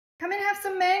have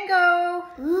some mango.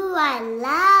 Ooh, I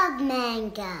love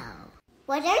mango.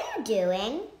 What are you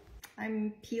doing?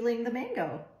 I'm peeling the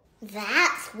mango.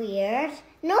 That's weird.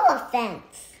 No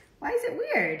offense. Why is it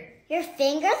weird? Your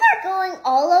fingers are going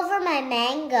all over my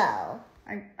mango.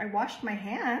 I washed my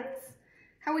hands.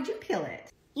 How would you peel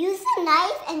it? Use a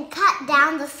knife and cut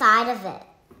down the side of it.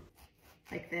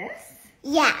 Like this?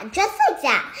 Yeah, just like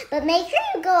that. But make sure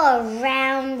you go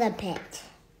around the pit.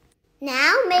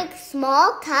 Now make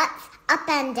small cuts up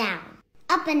and down.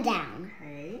 Up and down.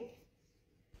 Okay.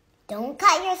 Don't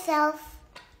cut yourself.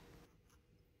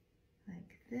 Like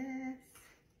this.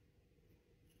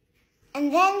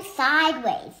 And then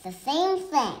sideways, the same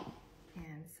thing.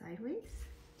 And sideways.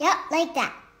 Yep, like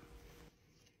that.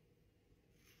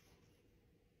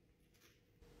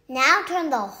 Now turn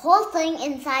the whole thing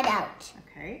inside out.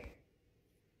 Okay.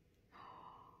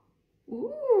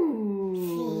 Ooh.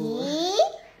 See?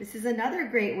 This is another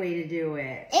great way to do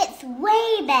it. It's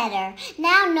way better.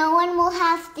 Now no one will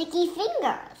have sticky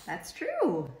fingers. That's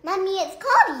true. Mommy, it's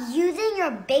called using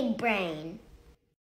your big brain.